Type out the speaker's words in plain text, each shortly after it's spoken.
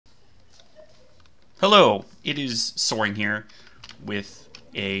Hello, it is Soaring here with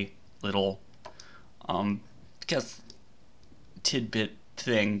a little, guess tidbit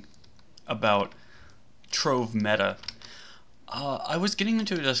thing about Trove meta. I was getting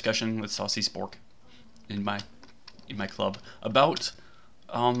into a discussion with Saucy Spork in my club about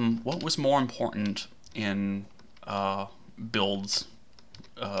what was more important in builds,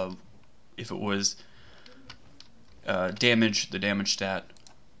 if it was damage, the damage stat,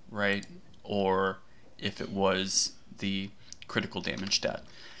 right, or if it was the critical damage stat.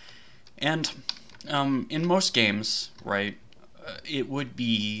 And in most games, right, it would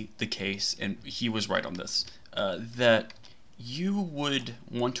be the case, and he was right on this, that you would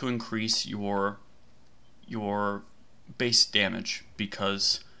want to increase your base damage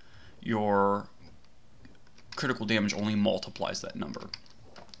because your critical damage only multiplies that number.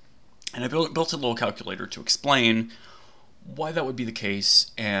 And I built a little calculator to explain why that would be the case,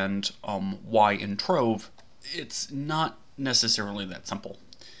 and why in Trove it's not necessarily that simple.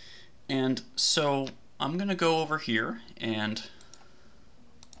 And so I'm gonna go over here and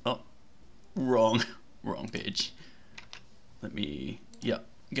wrong page. I'm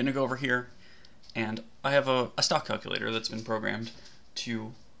gonna go over here, and I have a stock calculator that's been programmed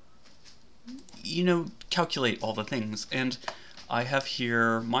to, calculate all the things. And I have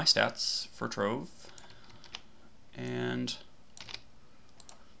here my stats for Trove. And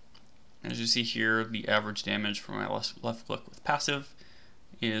as you see here, the average damage for my left click with passive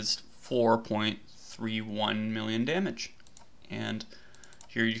is 4.31 million damage. And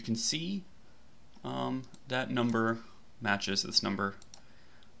here you can see that number matches this number.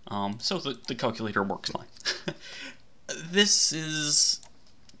 So the calculator works fine. This is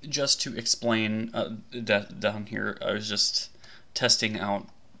just to explain down here. I was just testing out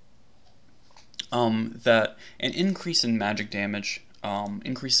that an increase in magic damage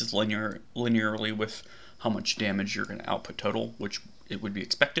increases linearly with how much damage you're going to output total, which it would be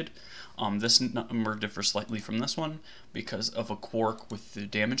expected. This number differs slightly from this one because of a quirk with the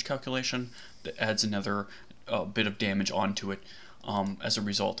damage calculation that adds another bit of damage onto it as a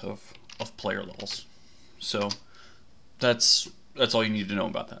result of player levels. So that's all you need to know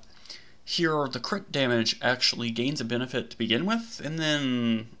about that. Here, the crit damage actually gains a benefit to begin with, and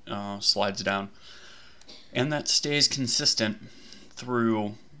then slides down. And that stays consistent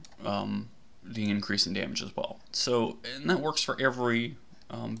through the increase in damage as well. So, and that works for every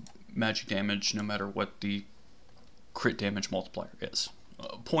magic damage, no matter what the crit damage multiplier is.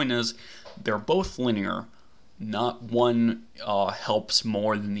 Point is, they're both linear. Not one helps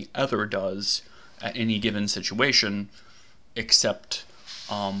more than the other does at any given situation, except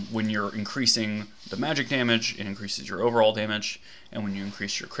when you're increasing the magic damage, it increases your overall damage, and when you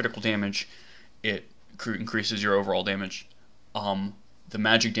increase your critical damage, it increases your overall damage. The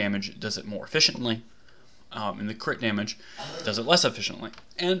magic damage does it more efficiently, and the crit damage does it less efficiently.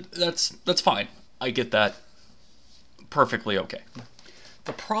 And that's fine. I get that perfectly okay.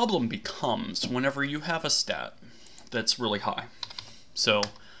 The problem becomes whenever you have a stat that's really high. So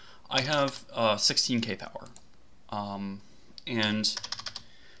I have 16k power, and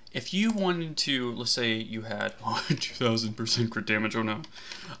if you wanted to, let's say you had 2000% crit damage, oh no.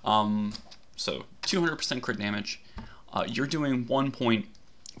 So 200% crit damage, you're doing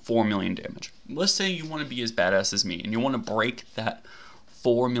 1.4 million damage. Let's say you want to be as badass as me and you want to break that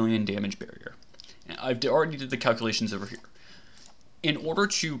 4 million damage barrier. And I've already did the calculations over here. In order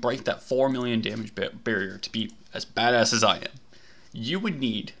to break that 4 million damage barrier to be as badass as I am, you would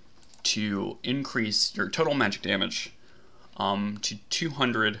need to increase your total magic damage to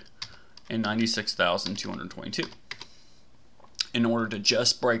 296,222 in order to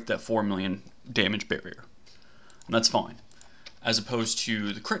just break that 4 million damage barrier. And that's fine. As opposed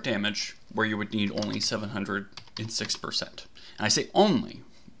to the crit damage, where you would need only 706%. And I say only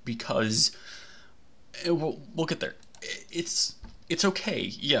because we'll get there. It's okay.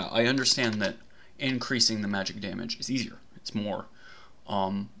 Yeah, I understand that increasing the magic damage is easier. It's more,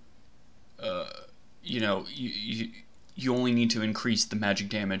 you only need to increase the magic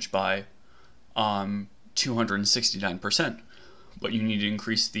damage by 269%, but you need to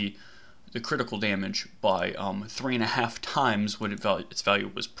increase the critical damage by 3.5 times what its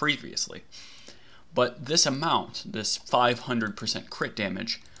value was previously. But this amount, this 500% crit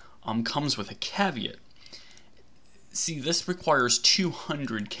damage, comes with a caveat. See, this requires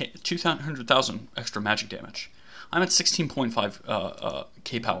 200,000 extra magic damage. I'm at 16.5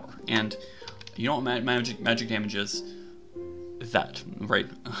 K power, and you know what magic damage is? That, right?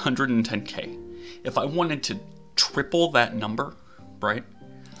 110k. If I wanted to triple that number, right,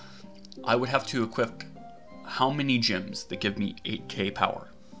 I would have to equip how many gems that give me 8k power?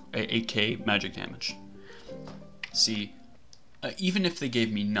 8k magic damage. See, even if they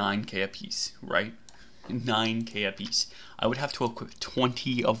gave me 9k apiece, right? 9k apiece, I would have to equip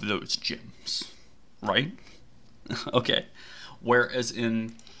 20 of those gems, right? Okay. Whereas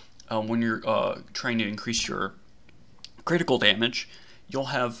in when you're trying to increase your critical damage, you'll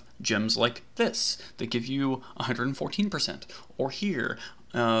have gems like this that give you 114%, or here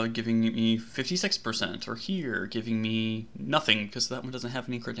giving me 56%, or here giving me nothing because that one doesn't have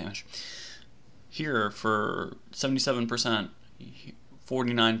any crit damage. Here for 77%,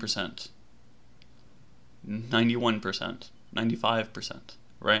 49%, 91%, 95%,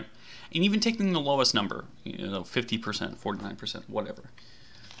 right? And even taking the lowest number, 50%, 49%, whatever.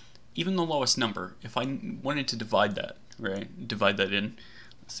 Even the lowest number, if I wanted to divide that, right? Divide that in,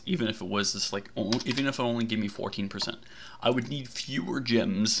 even if it was this even if it only gave me 14%, I would need fewer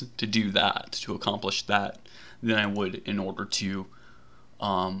gems to do that, to accomplish that, than I would in order to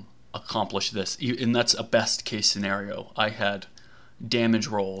accomplish this. And that's a best case scenario. I had damage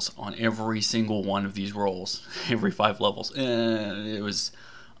rolls on every single one of these rolls, every 5 levels. It was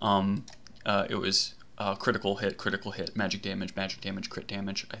critical hit, magic damage, crit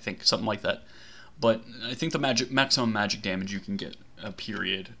damage, I think, something like that. But I think the maximum magic damage you can get,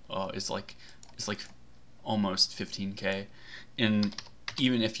 period, is like almost 15k. And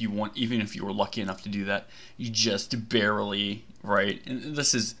even if you were lucky enough to do that, you just barely, right? And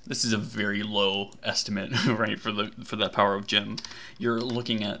this is a very low estimate, right, for that power of gem. You're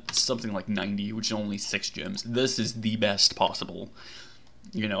looking at something like 90, which is only 6 gems. This is the best possible,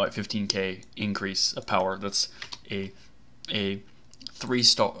 at 15k increase of power. That's a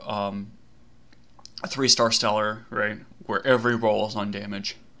 3-star stellar, right, where every roll is on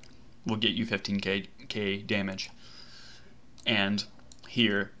damage will get you 15k damage. And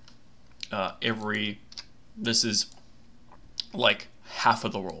here, this is like half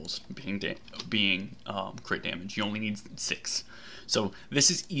of the rolls being crit damage. You only need 6, so this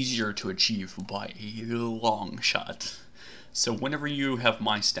is easier to achieve by a long shot. So whenever you have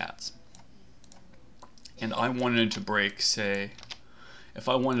my stats, and I wanted to break, say, if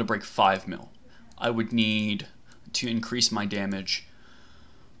I wanted to break 5 mil, I would need to increase my damage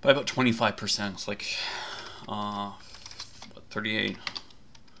by about 25%. It's like 38.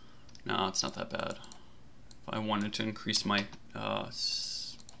 No, it's not that bad. If I wanted to increase my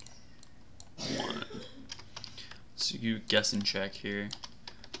so you guess and check here.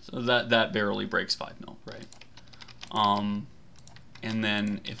 So that barely breaks 5 mil, right? And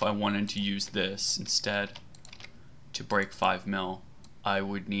then if I wanted to use this instead to break 5 mil, I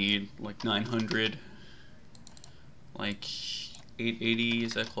would need like 900, like 880.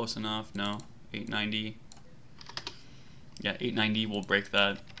 Is that close enough? No, 890. Yeah, 890 will break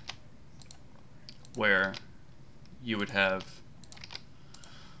that. Where you would have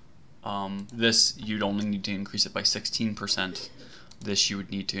this, you'd only need to increase it by 16%. This you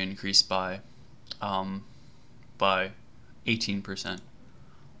would need to increase by 18%.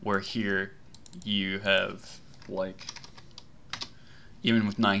 Where here you have, like, even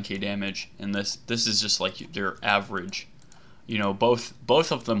with 9k damage, and this is just like their average.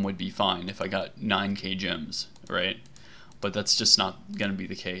 Both of them would be fine if I got 9k gems, right? But that's just not gonna be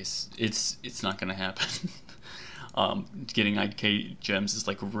the case. It's not gonna happen. Getting 9k gems is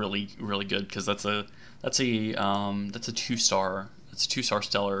like really good, because that's a 2-star. It's a 2-star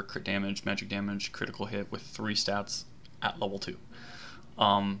stellar, crit damage, magic damage, critical hit with 3 stats at level 2,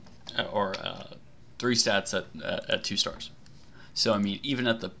 or 3 stats at 2 stars. So I mean, even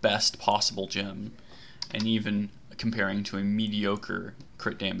at the best possible gem, and even comparing to a mediocre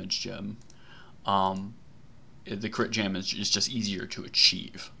crit damage gem, the crit gem is just easier to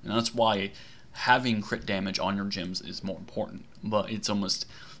achieve, and that's why having crit damage on your gems is more important. But it's almost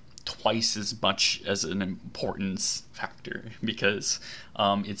twice as much as an importance factor, because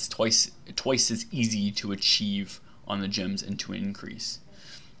it's twice as easy to achieve on the gems and to increase,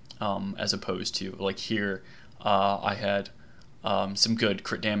 as opposed to, like, here I had some good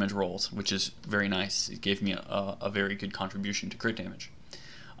crit damage rolls, which is very nice. It gave me a very good contribution to crit damage.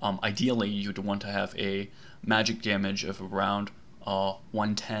 Ideally, you'd want to have a magic damage of around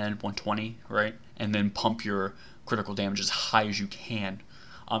 110, 120, right? And then pump your critical damage as high as you can.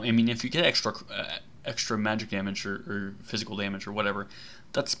 I mean, if you get extra magic damage or physical damage or whatever,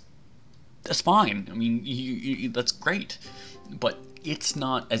 that's fine. I mean, that's great. But it's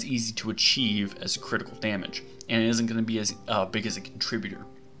not as easy to achieve as critical damage, and it isn't going to be as big as a contributor,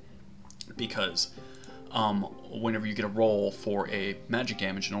 because whenever you get a roll for a magic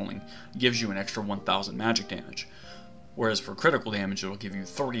damage, it only gives you an extra 1,000 magic damage, whereas for critical damage it'll give you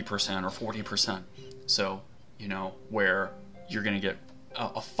 30% or 40%. So where you're going to get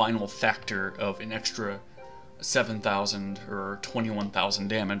a final factor of an extra 7,000 or 21,000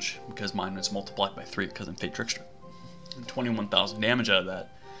 damage, because mine was multiplied by 3 because I'm Fate Trickster. 21,000 damage out of that,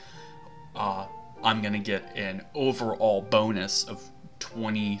 I'm gonna get an overall bonus of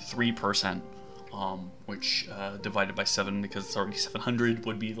 23%, which divided by 7, because it's already 700,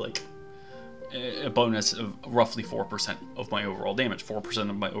 would be like a bonus of roughly 4% of my overall damage. 4%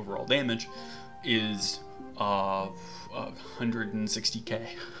 of my overall damage is 160k.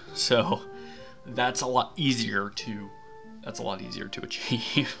 So that's a lot easier to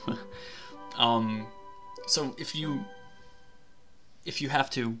achieve. So if you have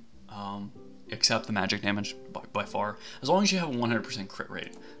to accept the magic damage by far, as long as you have a 100% crit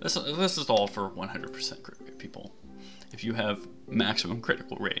rate. This is all for 100% crit rate people. If you have maximum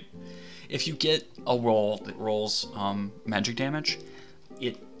critical rate, if you get a roll that rolls magic damage,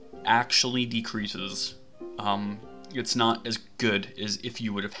 it actually decreases. It's not as good as if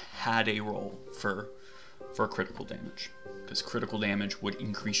you would have had a roll for critical damage, because critical damage would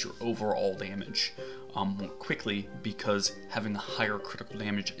increase your overall damage more quickly, because having a higher critical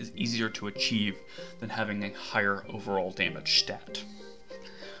damage is easier to achieve than having a higher overall damage stat.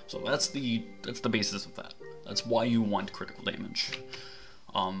 So that's the basis of that. That's why you want critical damage.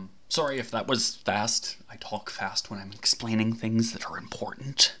 Sorry if that was fast. I talk fast when I'm explaining things that are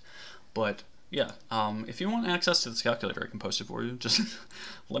important. But yeah, if you want access to this calculator, I can post it for you. Just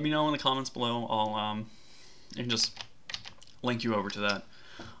let me know in the comments below. I can just link you over to that.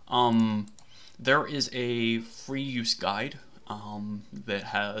 There is a free use guide that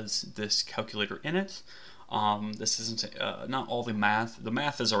has this calculator in it. This isn't not all the math. The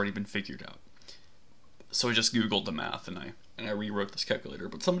math has already been figured out. So I just googled the math and I rewrote this calculator.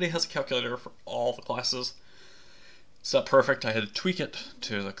 But somebody has a calculator for all the classes. It's not perfect. I had to tweak it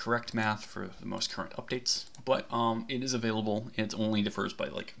to the correct math for the most current updates. But it is available. It only differs by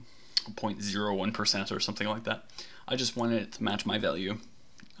like 0.01% or something like that. I just wanted it to match my value.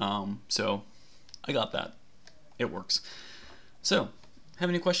 So I got that. It works. So, have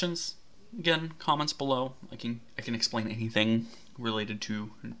any questions? Again, comments below. I can explain anything related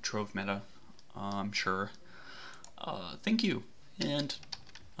to Trove meta, I'm sure. Thank you. And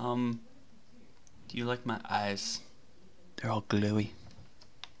do you like my eyes? They're all glowy.